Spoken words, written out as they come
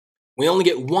We only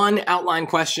get one outline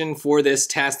question for this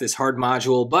test, this hard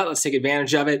module, but let's take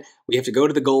advantage of it. We have to go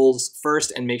to the goals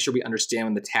first and make sure we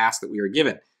understand the task that we are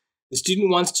given. The student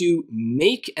wants to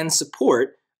make and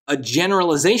support a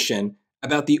generalization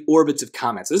about the orbits of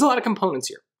comets. There's a lot of components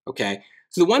here, okay?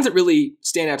 So the ones that really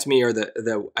stand out to me are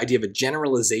the idea of a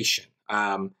generalization.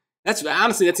 That's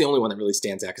the only one that really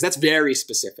stands out because that's very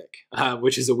specific,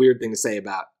 which is a weird thing to say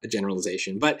about a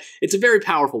generalization, but it's a very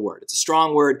powerful word. It's a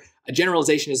strong word. A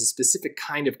generalization is a specific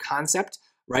kind of concept,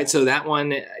 right? So that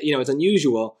one, it's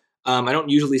unusual. I don't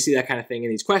usually see that kind of thing in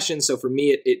these questions. So for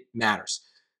me, it matters.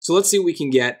 So let's see what we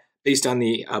can get based on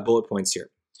the bullet points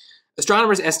here.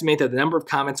 Astronomers estimate that the number of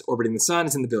comets orbiting the sun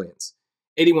is in the billions.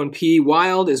 81P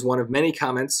Wild is one of many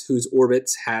comets whose orbit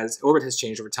has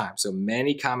changed over time. So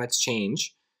many comets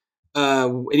change.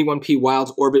 81P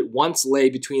Wild's orbit once lay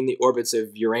between the orbits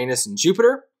of Uranus and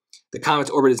Jupiter. The comet's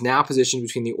orbit is now positioned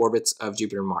between the orbits of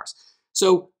Jupiter and Mars.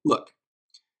 So look,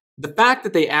 the fact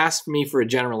that they asked me for a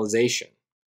generalization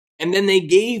and then they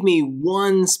gave me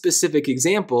one specific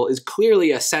example is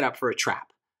clearly a setup for a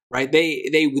trap, right?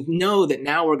 They would know that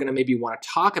now we're going to maybe want to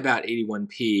talk about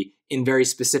 81P in very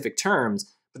specific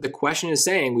terms, but the question is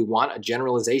saying we want a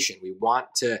generalization. We want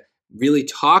to really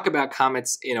talk about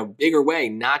comets in a bigger way,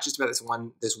 not just about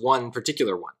this one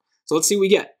particular one. So let's see what we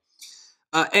get.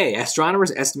 A, astronomers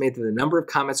estimate that the number of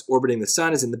comets orbiting the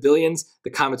sun is in the billions. The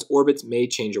comet's orbits may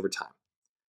change over time.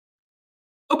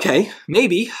 Okay,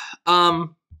 maybe.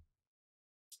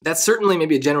 That's certainly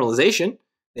maybe a generalization.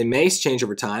 It may change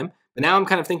over time. But now I'm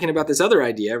kind of thinking about this other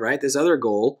idea, right? This other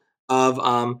goal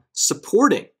of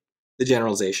supporting the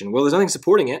generalization. Well, there's nothing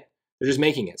supporting it. They're just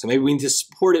making it. So maybe we need to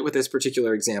support it with this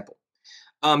particular example.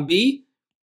 B,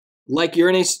 like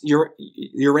Uranus,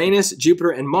 Jupiter,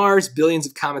 and Mars, billions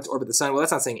of comets orbit the sun. Well,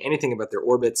 that's not saying anything about their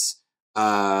orbits.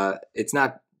 There's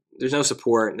no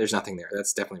support. There's nothing there.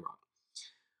 That's definitely wrong.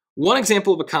 One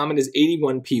example of a comet is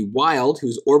 81P Wild,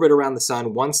 whose orbit around the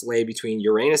sun once lay between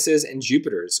Uranus's and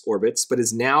Jupiter's orbits, but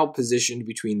is now positioned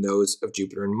between those of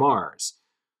Jupiter and Mars.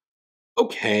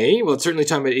 Okay, well, it's certainly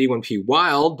talking about 81P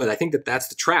Wild, but I think that that's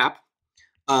the trap.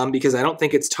 Because I don't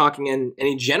think it's talking in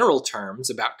any general terms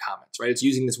about comets, right? It's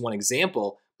using this one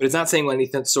example, but it's not saying any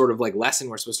sort of like lesson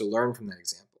we're supposed to learn from that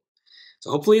example.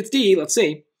 So hopefully it's D. Let's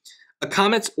see. A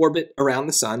comet's orbit around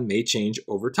the sun may change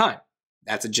over time.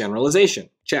 That's a generalization.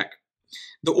 Check.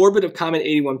 The orbit of comet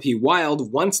 81P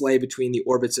Wild once lay between the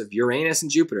orbits of Uranus and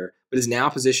Jupiter, but is now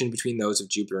positioned between those of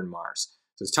Jupiter and Mars.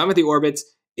 So it's talking about the orbits.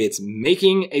 It's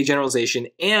making a generalization,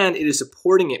 and it is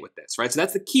supporting it with this, right? So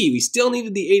that's the key. We still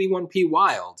needed the 81P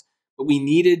Wild, but we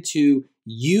needed to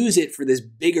use it for this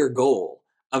bigger goal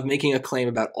of making a claim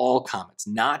about all comets,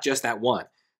 not just that one.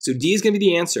 So D is going to be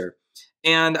the answer.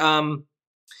 And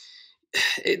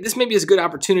this maybe is a good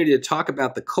opportunity to talk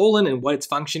about the colon and what its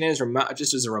function is,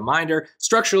 just as a reminder.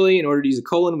 Structurally, in order to use a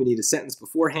colon, we need a sentence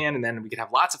beforehand, and then we can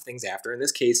have lots of things after. In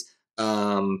this case,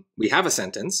 we have a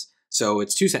sentence. So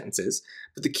it's two sentences.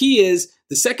 But the key is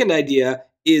the second idea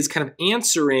is kind of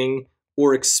answering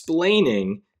or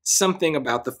explaining something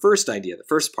about the first idea, the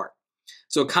first part.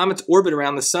 So a comet's orbit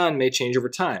around the sun may change over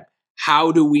time.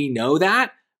 How do we know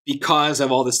that? Because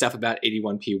of all the stuff about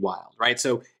 81P Wild, right?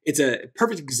 So it's a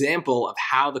perfect example of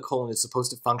how the colon is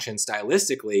supposed to function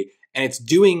stylistically, and it's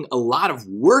doing a lot of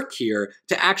work here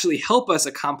to actually help us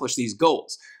accomplish these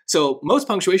goals. So most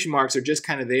punctuation marks are just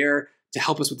kind of there to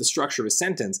help us with the structure of a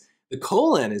sentence. The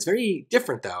colon is very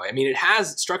different though. I mean, it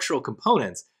has structural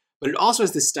components, but it also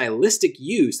has this stylistic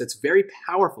use that's very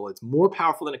powerful. It's more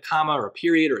powerful than a comma or a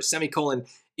period or a semicolon.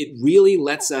 It really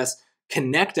lets us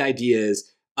connect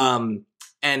ideas and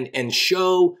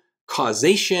show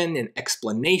causation and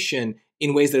explanation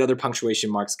in ways that other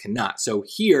punctuation marks cannot. So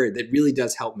here, that really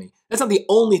does help me. That's not the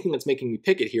only thing that's making me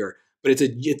pick it here, but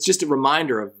it's just a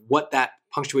reminder of what that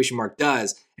punctuation mark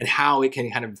does and how it can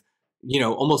kind of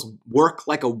almost work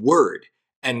like a word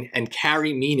and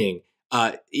carry meaning,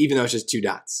 even though it's just two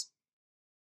dots.